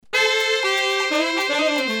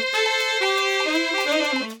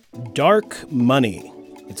Dark money.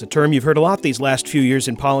 It's a term you've heard a lot these last few years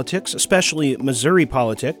in politics, especially Missouri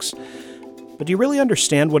politics. But do you really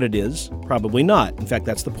understand what it is? Probably not. In fact,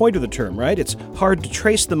 that's the point of the term, right? It's hard to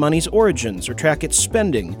trace the money's origins or track its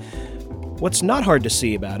spending. What's not hard to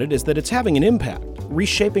see about it is that it's having an impact,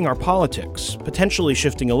 reshaping our politics, potentially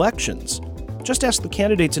shifting elections. Just ask the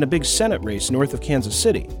candidates in a big Senate race north of Kansas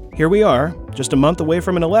City. Here we are, just a month away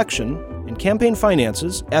from an election, and campaign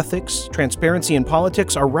finances, ethics, transparency, and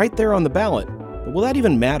politics are right there on the ballot. But will that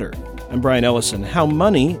even matter? I'm Brian Ellison. How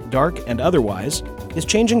money, dark and otherwise, is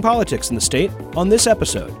changing politics in the state on this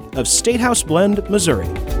episode of State House Blend, Missouri.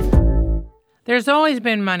 There's always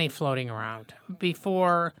been money floating around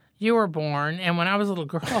before you were born, and when I was a little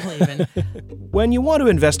girl even. When you want to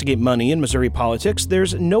investigate money in Missouri politics,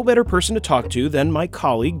 there's no better person to talk to than my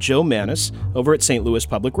colleague Jo Mannies over at St. Louis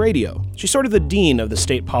Public Radio. She's sort of the dean of the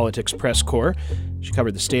state politics press corps. She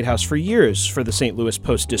covered the State House for years for the St. Louis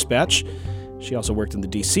Post-Dispatch. She also worked in the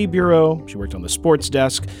D.C. Bureau. She worked on the sports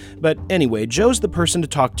desk. But anyway, Jo's the person to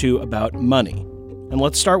talk to about money. And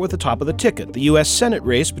let's start with the top of the ticket, the U.S. Senate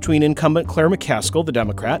race between incumbent Claire McCaskill, the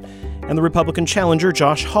Democrat, and the Republican challenger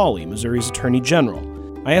Josh Hawley, Missouri's Attorney General.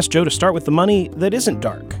 I asked Jo to start with the money that isn't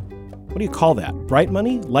dark. What do you call that? Bright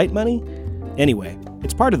money? Light money? Anyway,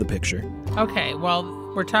 it's part of the picture. Okay, well,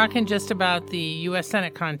 we're talking just about the U.S.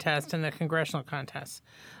 Senate contest and the congressional contest.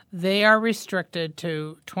 They are restricted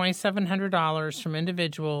to $2,700 from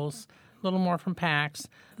individuals, a little more from PACs.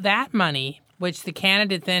 That money, which the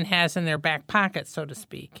candidate then has in their back pocket, so to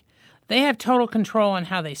speak, they have total control on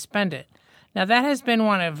how they spend it. Now, that has been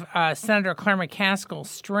one of Senator Claire McCaskill's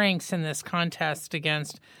strengths in this contest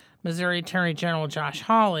against Missouri Attorney General Josh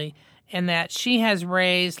Hawley, in that she has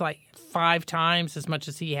raised like 5 times as much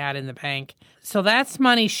as he had in the bank. So that's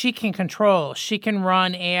money she can control. She can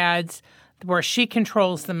run ads where she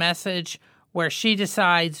controls the message, where she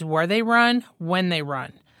decides where they run, when they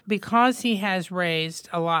run. Because he has raised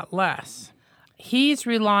a lot less, he's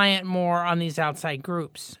reliant more on these outside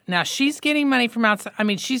groups. Now, she's getting money from outside. I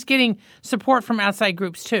mean, she's getting support from outside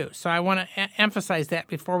groups, too. So I want to emphasize that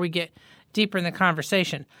before we get deeper in the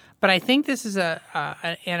conversation. But I think this is an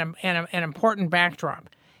important backdrop.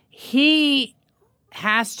 He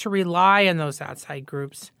has to rely on those outside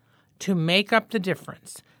groups to make up the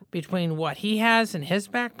difference between what he has in his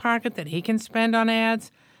back pocket that he can spend on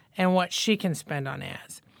ads and what she can spend on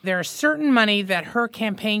ads. There is certain money that her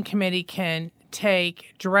campaign committee can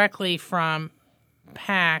take directly from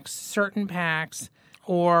PACs, certain PACs,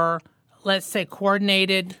 or let's say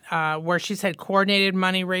coordinated, where she's had coordinated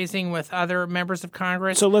money raising with other members of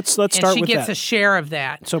Congress. So let's start with that. And she gets a share of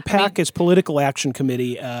that. So PAC is Political Action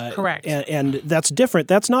Committee. Correct. And that's different.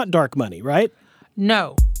 That's not dark money, right?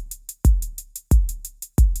 No.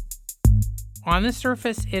 On the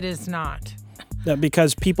surface, it is not.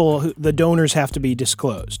 Because the donors have to be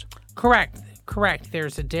disclosed. Correct.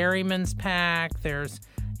 There's a dairyman's PAC. There's,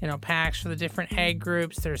 PACs for the different ag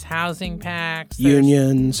groups. There's housing PACs.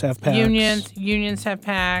 Unions have PACs. Unions have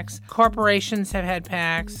PACs. Corporations have had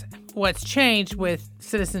PACs. What's changed with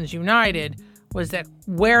Citizens United was that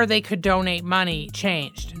where they could donate money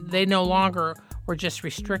changed. They no longer were just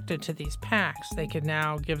restricted to these PACs. They could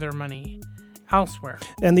now give their money elsewhere.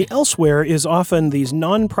 And the elsewhere is often these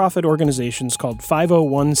nonprofit organizations called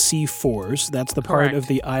 501c4s. That's the part of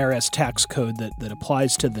the IRS tax code that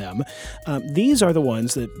applies to them. These are the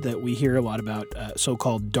ones that we hear a lot about,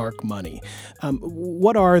 so-called dark money.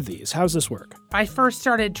 What are these? How does this work? I first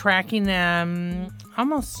started tracking them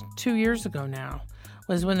almost 2 years ago now.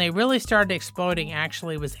 Was when they really started exploding,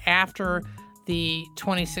 actually, was after the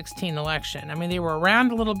 2016 election. I mean, they were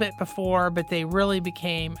around a little bit before, but they really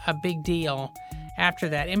became a big deal after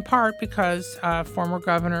that, in part because former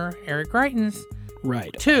Governor Eric Greitens,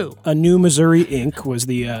 right, too. A New Missouri Inc. was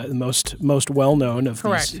the most well-known of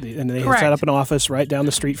Correct. these. And they had set up an office right down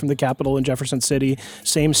the street from the Capitol in Jefferson City,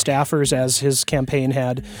 same staffers as his campaign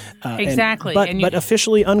had. Exactly. But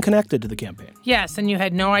officially unconnected to the campaign. Yes, and you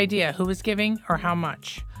had no idea who was giving or how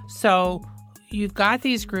much. So you've got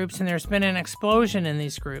these groups, and there's been an explosion in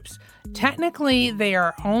these groups. Technically, they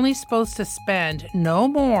are only supposed to spend no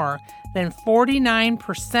more than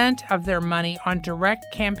 49% of their money on direct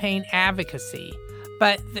campaign advocacy.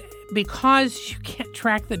 But because you can't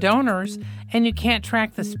track the donors and you can't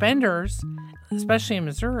track the spenders, especially in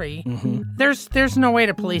Missouri, there's no way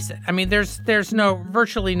to police it. I mean, there's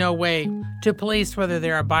virtually no way to police whether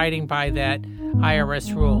they're abiding by that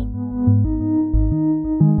IRS rule.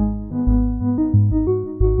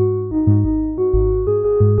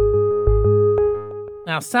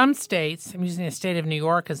 Now, some states, I'm using the state of New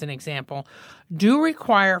York as an example, do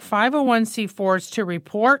require 501c4s to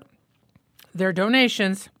report their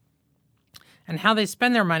donations and how they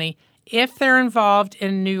spend their money if they're involved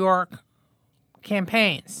in New York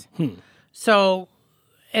campaigns. So,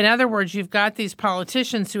 in other words, you've got these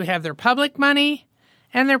politicians who have their public money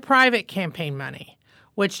and their private campaign money,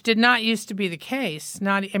 which did not used to be the case.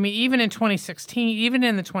 Even in 2016, even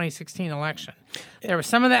in the 2016 election, there was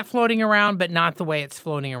some of that floating around, but not the way it's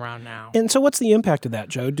floating around now. And so what's the impact of that,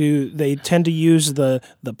 Joe? Do they tend to use the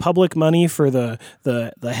public money for the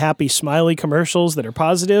happy, smiley commercials that are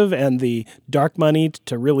positive and the dark money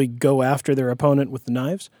to really go after their opponent with the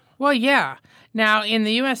knives? Well, yeah. Now, in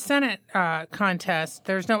the U.S. Senate contest,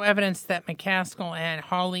 there's no evidence that McCaskill and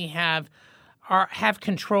Hawley have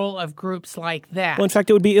control of groups like that. Well, in fact,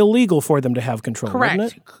 it would be illegal for them to have control, Correct.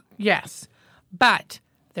 wouldn't it? Yes. But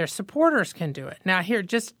their supporters can do it. Now, here,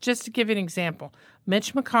 just to give you an example,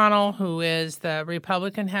 Mitch McConnell, who is the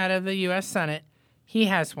Republican head of the U.S. Senate, he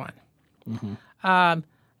has one.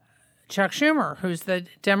 Chuck Schumer, who's the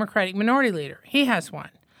Democratic minority leader, he has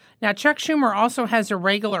one. Now, Chuck Schumer also has a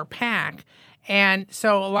regular PAC, and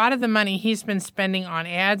so a lot of the money he's been spending on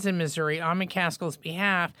ads in Missouri on McCaskill's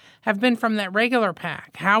behalf have been from that regular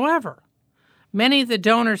PAC. However, many of the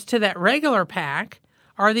donors to that regular PAC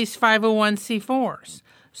are these 501c4s.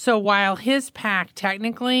 So while his PAC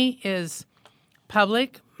technically is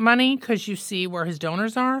public money because you see where his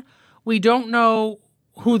donors are, we don't know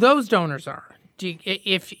who those donors are.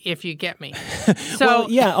 If you get me. So well,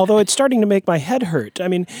 yeah. Although it's starting to make my head hurt. I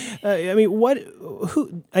mean, what?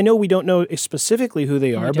 Who? I know we don't know specifically who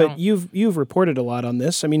they are, but you've reported a lot on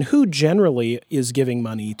this. I mean, who generally is giving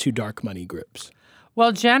money to dark money groups?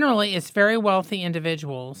 Well, generally, it's very wealthy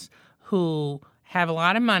individuals who have a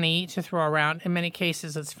lot of money to throw around. In many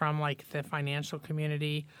cases, it's from like the financial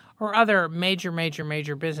community or other major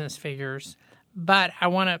business figures. But I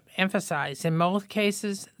want to emphasize, in most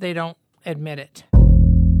cases, they don't admit it.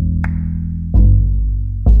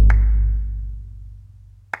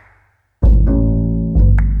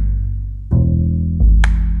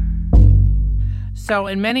 So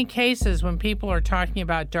in many cases, when people are talking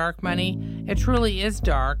about dark money, it truly is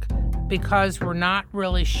dark because we're not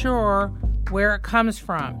really sure where it comes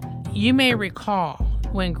from. You may recall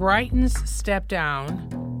when Greitens stepped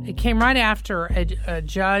down, it came right after a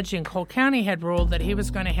judge in Cole County had ruled that he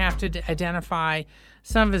was going to have to identify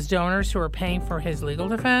some of his donors who were paying for his legal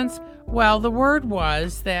defense. Well, the word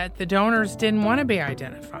was that the donors didn't want to be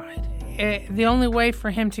identified. The only way for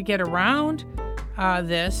him to get around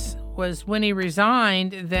this was when he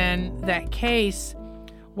resigned. Then that case,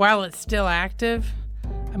 while it's still active,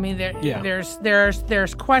 I mean,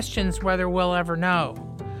 there's questions whether we'll ever know.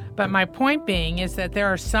 But my point being is that there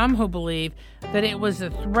are some who believe that it was the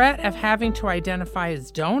threat of having to identify his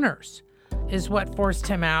donors is what forced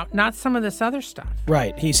him out, not some of this other stuff.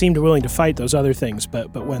 Right. He seemed willing to fight those other things,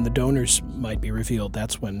 but when the donors might be revealed,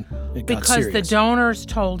 that's when it got serious. Because the donors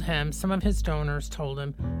told him, some of his donors told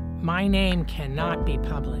him, my name cannot be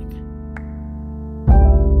public.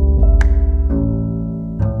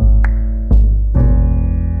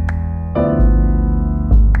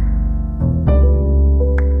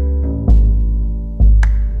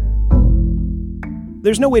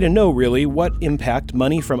 There's no way to know, really, what impact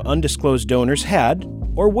money from undisclosed donors had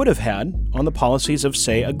or would have had on the policies of,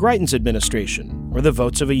 say, a Greitens administration or the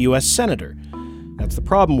votes of a U.S. senator. That's the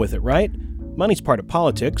problem with it, right? Money's part of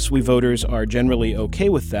politics. We voters are generally okay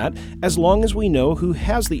with that as long as we know who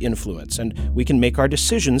has the influence and we can make our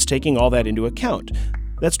decisions taking all that into account.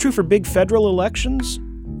 That's true for big federal elections.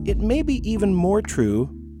 It may be even more true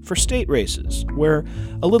for state races, where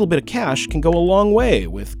a little bit of cash can go a long way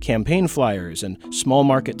with campaign flyers and small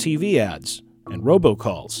market TV ads and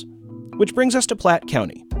robocalls. Which brings us to Platte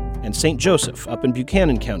County and St. Joseph up in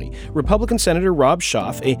Buchanan County. Republican Senator Rob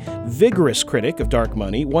Schaaf, a vigorous critic of dark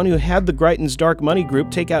money, one who had the Greitens dark money group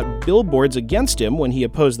take out billboards against him when he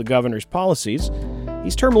opposed the governor's policies,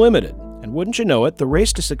 he's term limited. And wouldn't you know it, the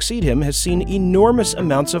race to succeed him has seen enormous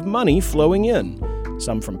amounts of money flowing in,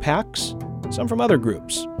 some from PACs, some from other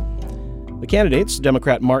groups. The candidates,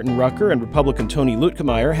 Democrat Martin Rucker and Republican Tony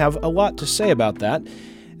Luetkemeyer, have a lot to say about that.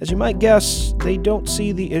 As you might guess, they don't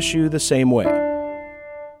see the issue the same way.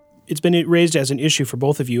 It's been raised as an issue for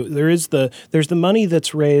both of you. There's the money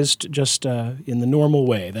that's raised just in the normal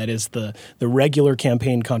way. That is the regular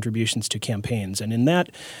campaign contributions to campaigns. And in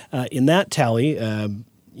that tally,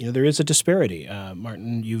 there is a disparity.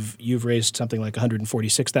 Martin, you've raised something like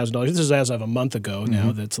 $146,000. This is as of a month ago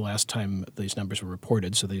now. That's the last time these numbers were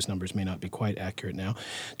reported, so these numbers may not be quite accurate now.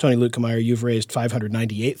 Tony Luetkemeyer, you've raised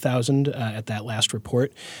 $598,000 at that last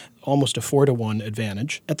report, almost a 4-to-1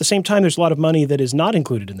 advantage. At the same time, there's a lot of money that is not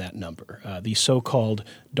included in that number, the so-called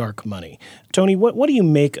dark money. Tony, what do you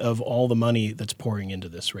make of all the money that's pouring into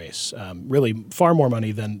this race? Really far more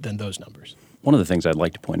money than those numbers. One of the things I'd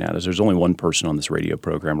like to point out is there's only one person on this radio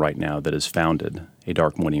program right now that has founded a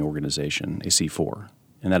dark money organization, a C4,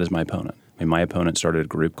 and that is my opponent. My opponent started a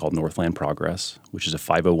group called Northland Progress, which is a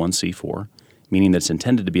 501c4, meaning that it's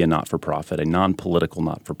intended to be a not-for-profit, a non-political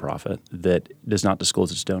not-for-profit that does not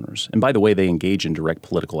disclose its donors. And by the way, they engage in direct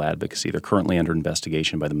political advocacy. They're currently under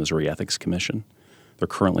investigation by the Missouri Ethics Commission. They're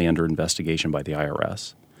currently under investigation by the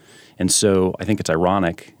IRS. And so I think it's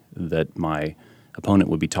ironic that my opponent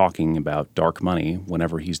would be talking about dark money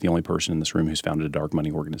whenever he's the only person in this room who's founded a dark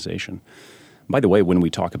money organization. By the way, when we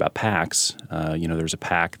talk about PACs, there's a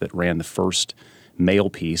PAC that ran the first mail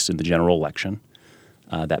piece in the general election.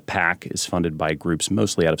 That PAC is funded by groups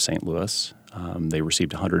mostly out of St. Louis. They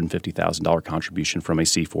received a $150,000 contribution from a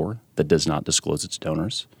C4 that does not disclose its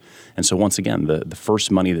donors. And so once again, the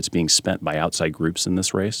first money that's being spent by outside groups in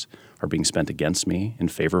this race are being spent against me in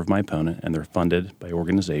favor of my opponent, and they're funded by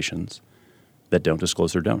organizations that don't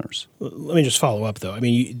disclose their donors. Let me just follow up, though. I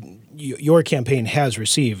mean, your campaign has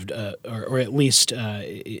received, or at least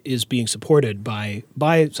is being supported by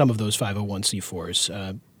some of those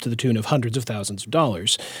 501c4s to the tune of hundreds of thousands of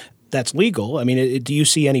dollars. That's legal. I mean, do you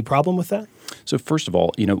see any problem with that? So first of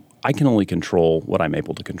all, I can only control what I'm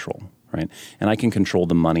able to control, right? And I can control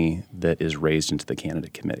the money that is raised into the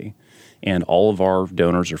candidate committee. And all of our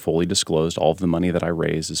donors are fully disclosed. All of the money that I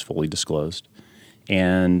raise is fully disclosed.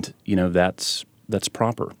 And, that's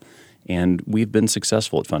proper. And we've been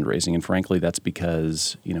successful at fundraising. And frankly, that's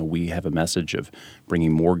because, we have a message of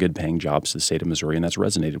bringing more good paying jobs to the state of Missouri. And that's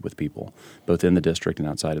resonated with people, both in the district and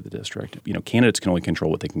outside of the district. Candidates can only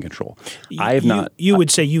control what they can control. You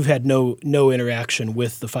would say you've had no interaction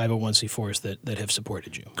with the 501c4s that have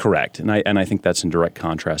supported you. Correct. And I think that's in direct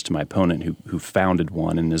contrast to my opponent who founded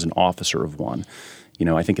one and is an officer of one.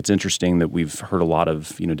 I think it's interesting that we've heard a lot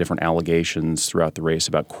of, different allegations throughout the race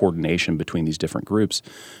about coordination between these different groups.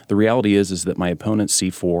 The reality is that my opponent,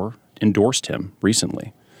 C4, endorsed him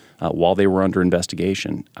recently. While they were under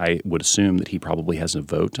investigation, I would assume that he probably has a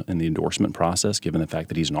vote in the endorsement process, given the fact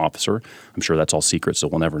that he's an officer. I'm sure that's all secret, so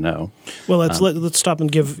we'll never know. Well, let's stop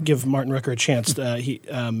and give Martin Rucker a chance. Tony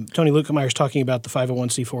Luetkemeyer is talking about the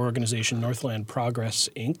 501c4 organization Northland Progress,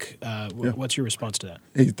 Inc. What's your response to that?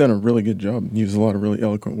 He's done a really good job. He used a lot of really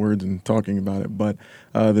eloquent words in talking about it. But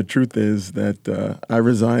the truth is that I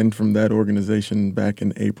resigned from that organization back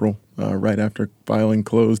in April, right after filing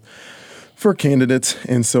closed for candidates,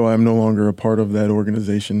 and so I'm no longer a part of that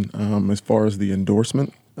organization. As far as the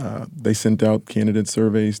endorsement, they sent out candidate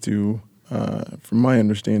surveys to, from my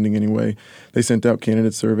understanding anyway, they sent out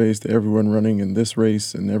candidate surveys to everyone running in this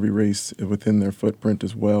race and every race within their footprint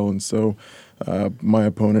as well. And so my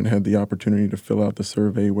opponent had the opportunity to fill out the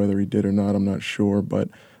survey. Whether he did or not, I'm not sure, but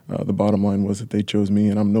the bottom line was that they chose me,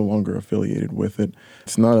 and I'm no longer affiliated with it.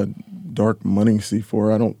 It's not a dark money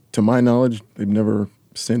C4. To my knowledge, they've never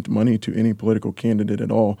sent money to any political candidate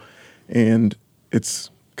at all. And it's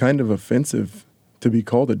kind of offensive to be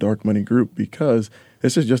called a dark money group because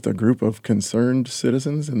this is just a group of concerned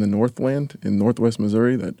citizens in the Northland, in Northwest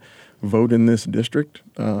Missouri, that vote in this district,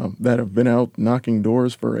 that have been out knocking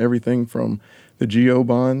doors for everything from the GO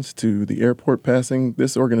bonds to the airport passing.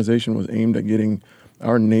 This organization was aimed at getting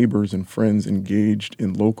our neighbors and friends engaged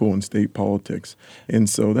in local and state politics. And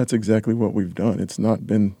so that's exactly what we've done. It's not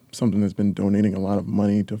been something that's been donating a lot of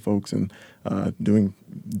money to folks and doing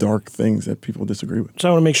dark things that people disagree with. So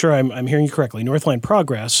I want to make sure I'm hearing you correctly. Northland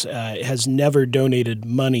Progress has never donated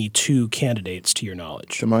money to candidates, to your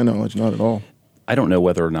knowledge. To my knowledge, not at all. I don't know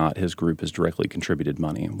whether or not his group has directly contributed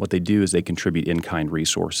money. What they do is they contribute in-kind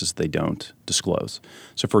resources they don't disclose.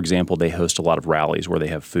 So, for example, they host a lot of rallies where they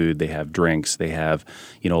have food, they have drinks, they have,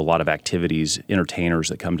 a lot of activities, entertainers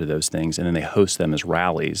that come to those things, and then they host them as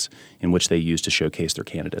rallies in which they use to showcase their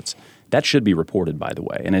candidates. That should be reported, by the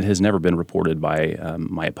way, and it has never been reported by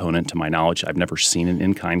my opponent, to my knowledge. I've never seen an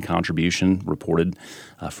in-kind contribution reported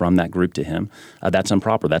from that group to him. That's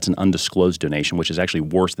improper. That's an undisclosed donation, which is actually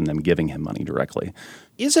worse than them giving him money directly.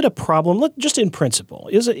 Is it a problem, just in principle,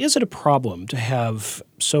 is it a problem to have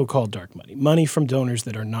so-called dark money from donors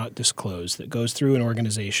that are not disclosed, that goes through an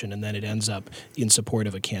organization and then it ends up in support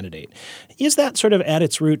of a candidate. Is that sort of at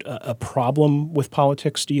its root a problem with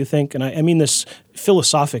politics, do you think? And I mean this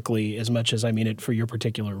philosophically as much as I mean it for your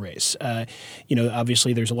particular race.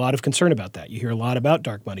 Obviously there's a lot of concern about that. You hear a lot about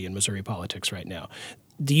dark money in Missouri politics right now.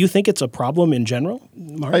 Do you think it's a problem in general,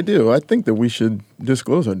 Mark? I do. I think that we should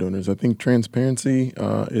disclose our donors. I think transparency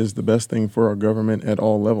is the best thing for our government at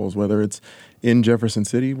all levels, whether it's in Jefferson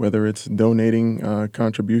City, whether it's donating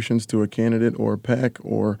contributions to a candidate or a PAC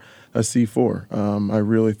or a C4. I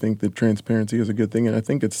really think that transparency is a good thing, and I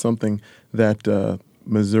think it's something that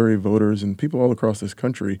Missouri voters and people all across this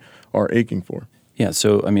country are aching for. Yeah,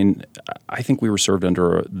 so, I think we were served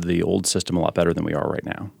under the old system a lot better than we are right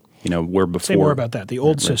now. Where before. Say more about that. The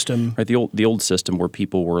old system. Right. The old system where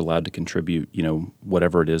people were allowed to contribute,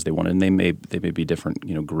 whatever it is they wanted, and they may be different,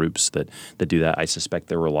 groups that do that. I suspect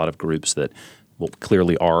there were a lot of groups that,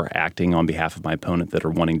 clearly are acting on behalf of my opponent that are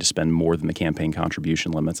wanting to spend more than the campaign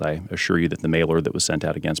contribution limits. I assure you that the mailer that was sent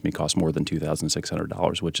out against me cost more than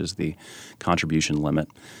 $2,600, which is the contribution limit.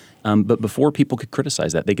 But before people could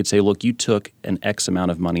criticize that, they could say, look, you took an X amount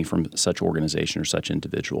of money from such organization or such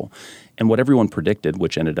individual. And what everyone predicted,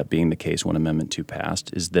 which ended up being the case when Amendment 2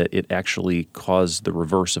 passed, is that it actually caused the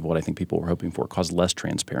reverse of what I think people were hoping for, caused less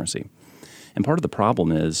transparency. And part of the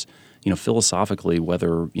problem is, philosophically,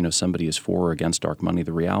 whether, somebody is for or against dark money,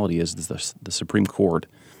 the reality is that the Supreme Court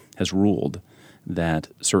has ruled that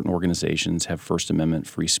certain organizations have First Amendment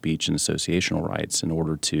free speech and associational rights in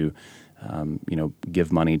order to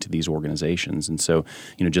give money to these organizations. And so,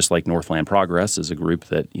 just like Northland Progress is a group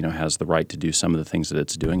that, has the right to do some of the things that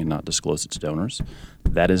it's doing and not disclose its donors,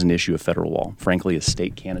 that is an issue of federal law. Frankly, as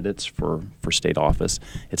state candidates for state office,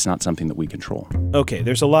 it's not something that we control. Okay,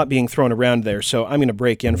 there's a lot being thrown around there, so I'm going to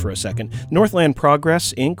break in for a second. Northland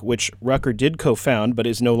Progress, Inc., which Rucker did co-found but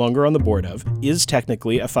is no longer on the board of, is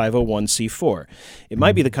technically a 501c4. It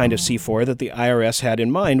might be the kind of C4 that the IRS had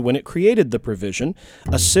in mind when it created the provision,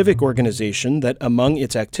 a civic organization that, among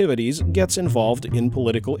its activities, gets involved in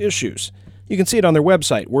political issues. You can see it on their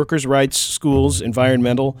website, workers' rights, schools,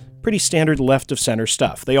 environmental, pretty standard left-of-center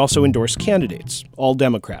stuff. They also endorse candidates, all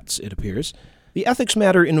Democrats, it appears. The ethics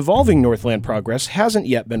matter involving Northland Progress hasn't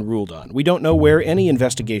yet been ruled on. We don't know where any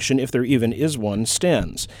investigation, if there even is one,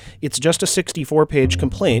 stands. It's just a 64-page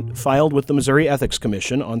complaint filed with the Missouri Ethics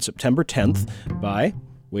Commission on September 10th by,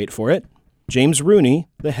 wait for it, James Rooney,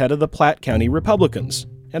 the head of the Platte County Republicans,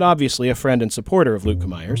 and obviously a friend and supporter of Luke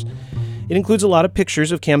Myers. It includes a lot of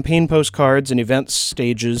pictures of campaign postcards and event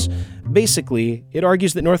stages. Basically, it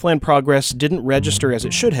argues that Northland Progress didn't register as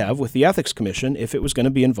it should have with the Ethics Commission if it was going to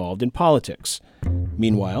be involved in politics.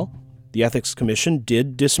 Meanwhile, the Ethics Commission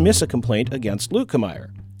did dismiss a complaint against Luke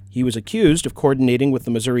Meyer. He was accused of coordinating with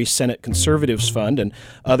the Missouri Senate Conservatives Fund and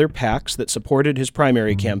other PACs that supported his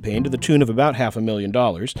primary campaign to the tune of about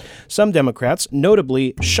 $500,000. Some Democrats,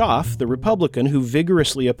 notably Schaaf, the Republican who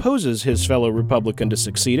vigorously opposes his fellow Republican to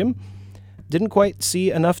succeed him, didn't quite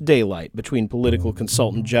see enough daylight between political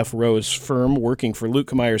consultant Jeff Rowe's firm working for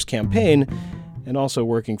Luke Meyer's campaign and also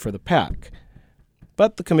working for the PAC.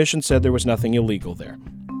 But the commission said there was nothing illegal there.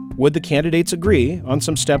 Would the candidates agree on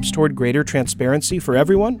some steps toward greater transparency for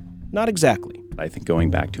everyone? Not exactly. I think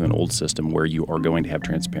going back to an old system where you are going to have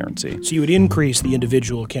transparency. So you would increase the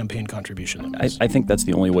individual campaign contribution limits? I think that's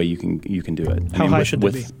the only way you can do it. How high should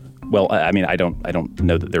they be? Well, I don't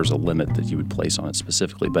know that there's a limit that you would place on it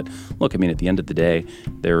specifically. But look, at the end of the day,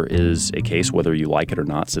 there is a case, whether you like it or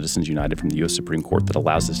not, Citizens United from the U.S. Supreme Court, that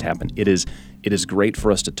allows this to happen. It is great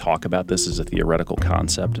for us to talk about this as a theoretical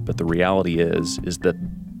concept, but the reality is that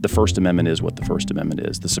the First Amendment is what the First Amendment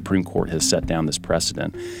is. The Supreme Court has set down this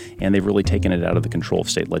precedent, and they've really taken it out of the control of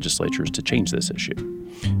state legislatures to change this issue.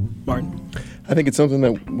 Martin? I think it's something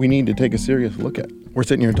that we need to take a serious look at. We're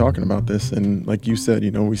sitting here talking about this, and like you said,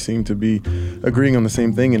 we seem to be agreeing on the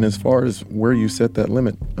same thing. And as far as where you set that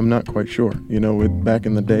limit, I'm not quite sure. Back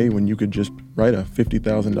in the day when you could just write a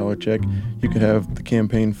 $50,000 check, you could have the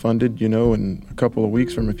campaign funded, in a couple of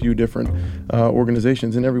weeks from a few different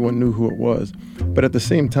organizations, and everyone knew who it was. But at the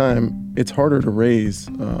same time, it's harder to raise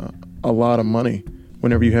a lot of money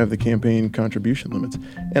whenever you have the campaign contribution limits.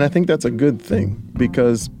 And I think that's a good thing,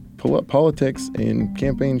 because politics and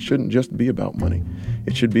campaigns shouldn't just be about money.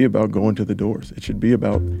 It should be about going to the doors. It should be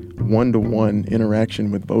about one-to-one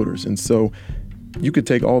interaction with voters. And so you could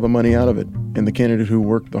take all the money out of it, and the candidate who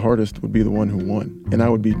worked the hardest would be the one who won. And I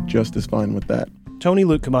would be just as fine with that. Tony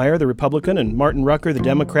Luke Meyer, the Republican, and Martin Rucker, the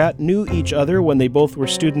Democrat, knew each other when they both were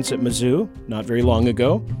students at Mizzou not very long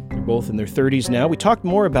ago. They're both in their 30s now. We talked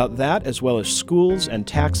more about that, as well as schools and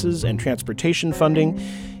taxes and transportation funding.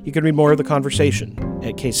 You can read more of the conversation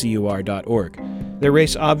at kcur.org. Their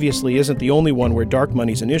race obviously isn't the only one where dark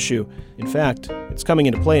money's an issue. In fact, it's coming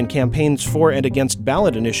into play in campaigns for and against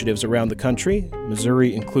ballot initiatives around the country,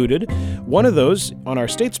 Missouri included. One of those on our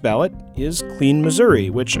state's ballot is Clean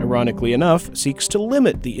Missouri, which, ironically enough, seeks to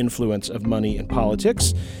limit the influence of money in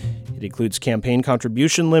politics. It includes campaign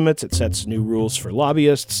contribution limits, it sets new rules for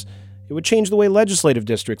lobbyists. It would change the way legislative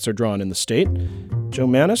districts are drawn in the state. Joe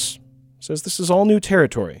Mannies says this is all new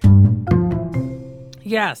territory.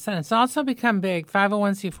 Yes, and it's also become big.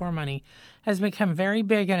 501c4 money has become very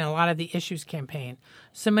big in a lot of the issues campaign.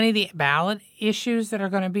 So many of the ballot issues that are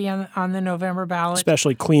going to be on the November ballot.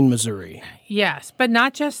 Especially Clean Missouri. Yes, but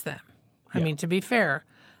not just them. I mean, to be fair,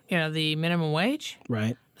 the minimum wage.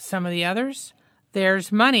 Right. Some of the others.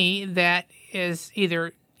 There's money that is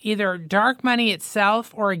either dark money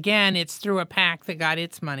itself, or again, it's through a PAC that got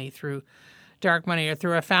its money through dark money, or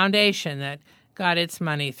through a foundation that got its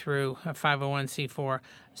money through a 501c4.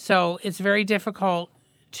 So it's very difficult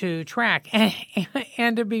to track.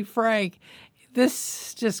 And to be frank,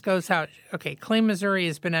 this just goes out. Okay, Clean Missouri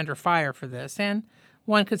has been under fire for this, and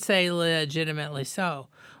one could say legitimately so.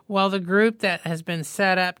 Well, the group that has been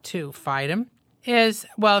set up to fight them it's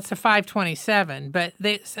a 527, but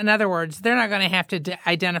in other words, they're not going to have to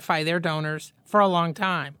identify their donors for a long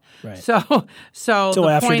time. Right. So until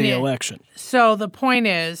after the election. So the point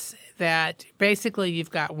is that basically you've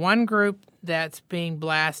got one group that's being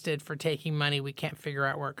blasted for taking money we can't figure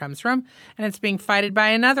out where it comes from, and it's being fighted by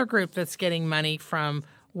another group that's getting money from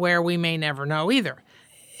where we may never know either.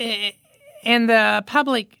 And the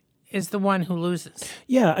public is the one who loses.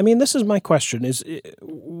 Yeah, I mean, this is my question, is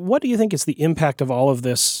what do you think is the impact of all of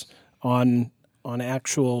this on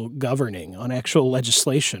actual governing, on actual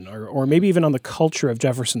legislation, or maybe even on the culture of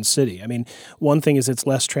Jefferson City? I mean, one thing is it's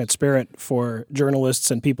less transparent for journalists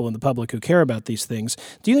and people in the public who care about these things.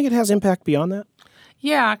 Do you think it has impact beyond that?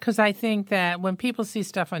 Yeah, because I think that when people see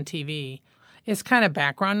stuff on TV, it's kind of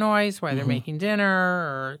background noise while they're making dinner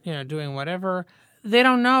or doing whatever. They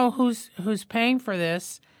don't know who's paying for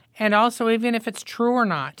this. And also, even if it's true or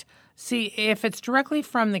not, see, if it's directly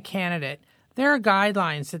from the candidate, there are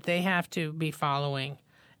guidelines that they have to be following,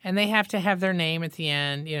 and they have to have their name at the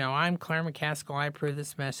end. I'm Claire McCaskill, I approve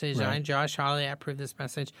this message. Right. I'm Josh Hawley, I approve this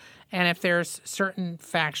message. And if there's certain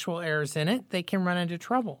factual errors in it, they can run into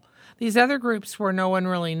trouble. These other groups where no one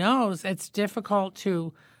really knows, it's difficult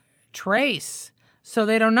to trace. So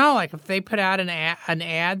they don't know. Like if they put out an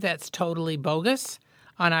ad that's totally bogus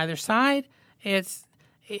on either side, it's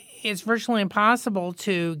virtually impossible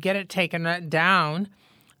to get it taken down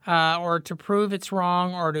or to prove it's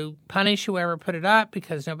wrong or to punish whoever put it up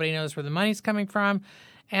because nobody knows where the money's coming from.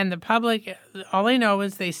 And the public, all they know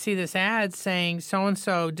is they see this ad saying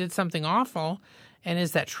so-and-so did something awful, and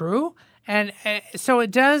is that true? And so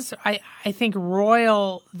it does, I think,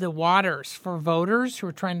 roil the waters for voters who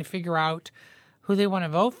are trying to figure out who they want to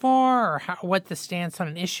vote for or what the stance on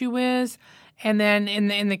an issue is. And then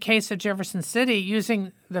in the case of Jefferson City,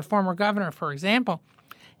 using the former governor, for example,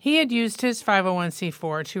 he had used his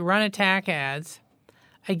 501c4 to run attack ads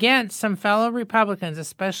against some fellow Republicans,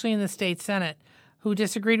 especially in the state Senate, who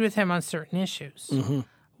disagreed with him on certain issues. Mm-hmm.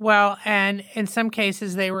 Well, and in some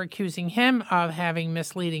cases, they were accusing him of having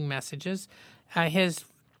misleading messages. His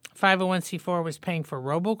 501c4 was paying for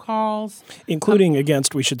robocalls. Including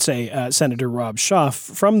against, we should say, Senator Rob Schaaf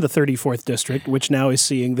from the 34th District, which now is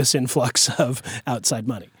seeing this influx of outside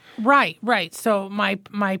money. Right. So my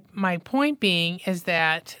point being is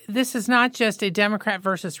that this is not just a Democrat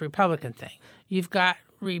versus Republican thing. You've got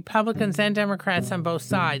Republicans and Democrats on both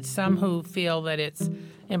sides, some who feel that it's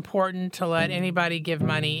important to let anybody give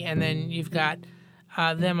money, and then you've got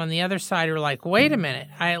them on the other side who are like, wait a minute,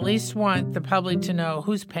 I at least want the public to know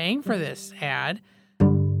who's paying for this ad.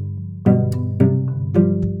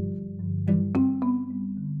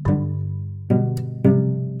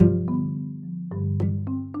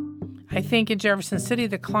 I think in Jefferson City,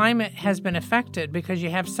 the climate has been affected because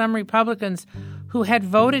you have some Republicans who had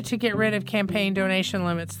voted to get rid of campaign donation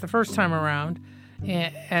limits the first time around,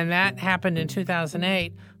 and that happened in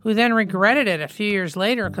 2008, who then regretted it a few years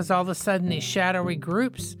later because all of a sudden these shadowy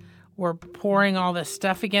groups were pouring all this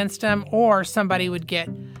stuff against them, or somebody would get,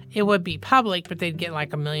 it would be public, but they'd get like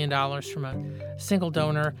 $1 million from a single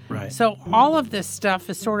donor. Right. So all of this stuff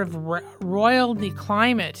has sort of roiled the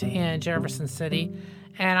climate in Jefferson City,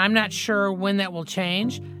 and I'm not sure when that will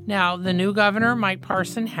change. Now, the new governor, Mike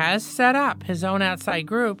Parson, has set up his own outside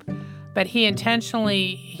group, but he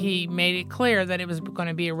made it clear that it was going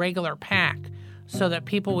to be a regular PAC so that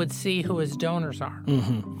people would see who his donors are.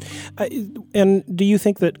 Mm-hmm. And do you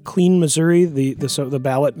think that Clean Missouri, the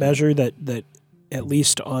ballot measure that at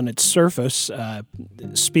least on its surface,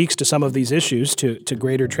 speaks to some of these issues, to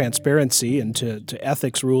greater transparency and to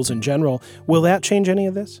ethics rules in general. Will that change any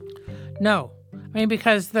of this? No. I mean,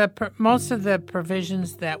 because most of the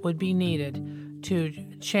provisions that would be needed to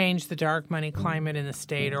change the dark money climate in the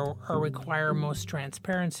state or require most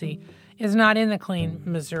transparency is not in the Clean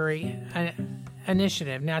Missouri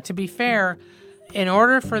initiative. Now, to be fair, in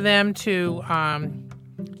order for them to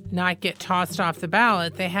not get tossed off the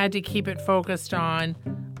ballot, they had to keep it focused on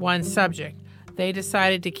one subject. They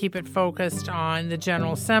decided to keep it focused on the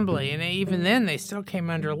General Assembly, and even then they still came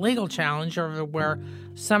under legal challenge over where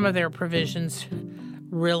some of their provisions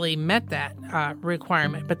really met that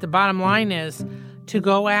requirement. But the bottom line is, to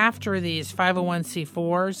go after these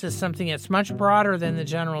 501c4s is something that's much broader than the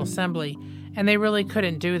General Assembly, and they really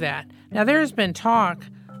couldn't do that. Now, there's been talk,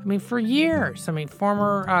 for years.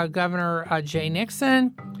 Former Governor Jay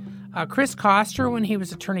Nixon, Chris Koster, when he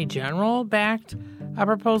was Attorney General, backed a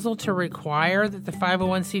proposal to require that the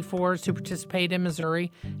 501c4s who participate in Missouri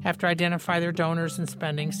have to identify their donors and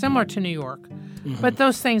spending, similar to New York. Mm-hmm. But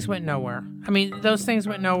those things went nowhere.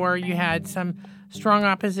 You had some strong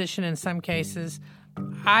opposition in some cases.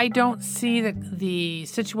 I don't see the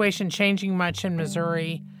situation changing much in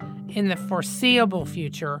Missouri in the foreseeable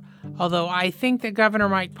future, although I think that Governor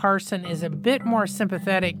Mike Parson is a bit more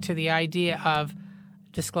sympathetic to the idea of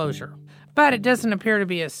disclosure. But it doesn't appear to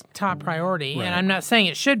be his top priority, right. And I'm not saying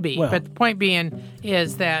it should be. But the point being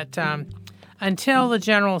is that until the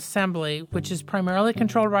General Assembly, which is primarily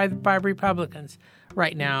controlled by Republicans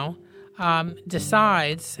right now,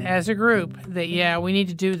 decides as a group that, we need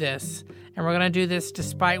to do this, and we're going to do this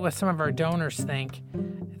despite what some of our donors think,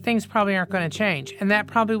 things probably aren't going to change. And that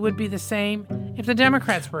probably would be the same if the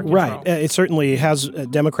Democrats were in control. Right. It certainly has.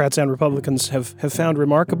 Democrats and Republicans have found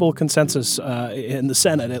remarkable consensus in the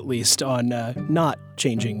Senate, at least, on not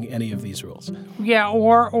changing any of these rules. Yeah,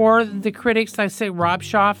 or the critics, like say Rob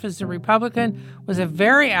Schaaf is a Republican, was a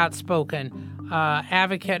very outspoken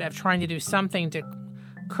advocate of trying to do something to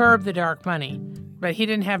curb the dark money. But he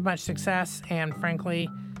didn't have much success, and frankly,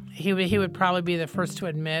 he would probably be the first to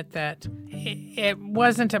admit that it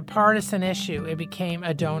wasn't a partisan issue. It became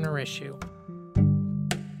a donor issue.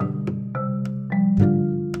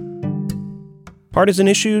 Partisan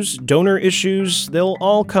issues, donor issues, they'll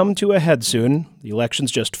all come to a head soon. The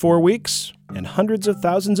election's just 4 weeks and hundreds of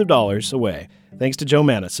thousands of dollars away. Thanks to Joe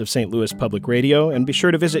Mannies of St. Louis Public Radio, and be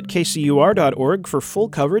sure to visit kcur.org for full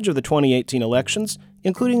coverage of the 2018 elections,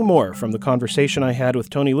 including more from the conversation I had with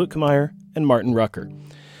Tony Luetkemeyer and Martin Rucker.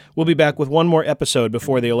 We'll be back with one more episode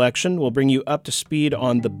before the election. We'll bring you up to speed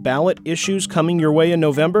on the ballot issues coming your way in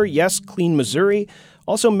November. Yes, Clean Missouri.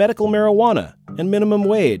 Also medical marijuana and minimum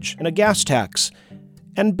wage and a gas tax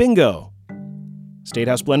and bingo. State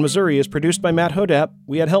House Blend Missouri is produced by Matt Hodap.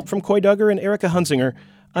 We had help from Coy Duggar and Erica Hunzinger.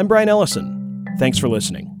 I'm Brian Ellison. Thanks for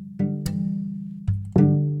listening.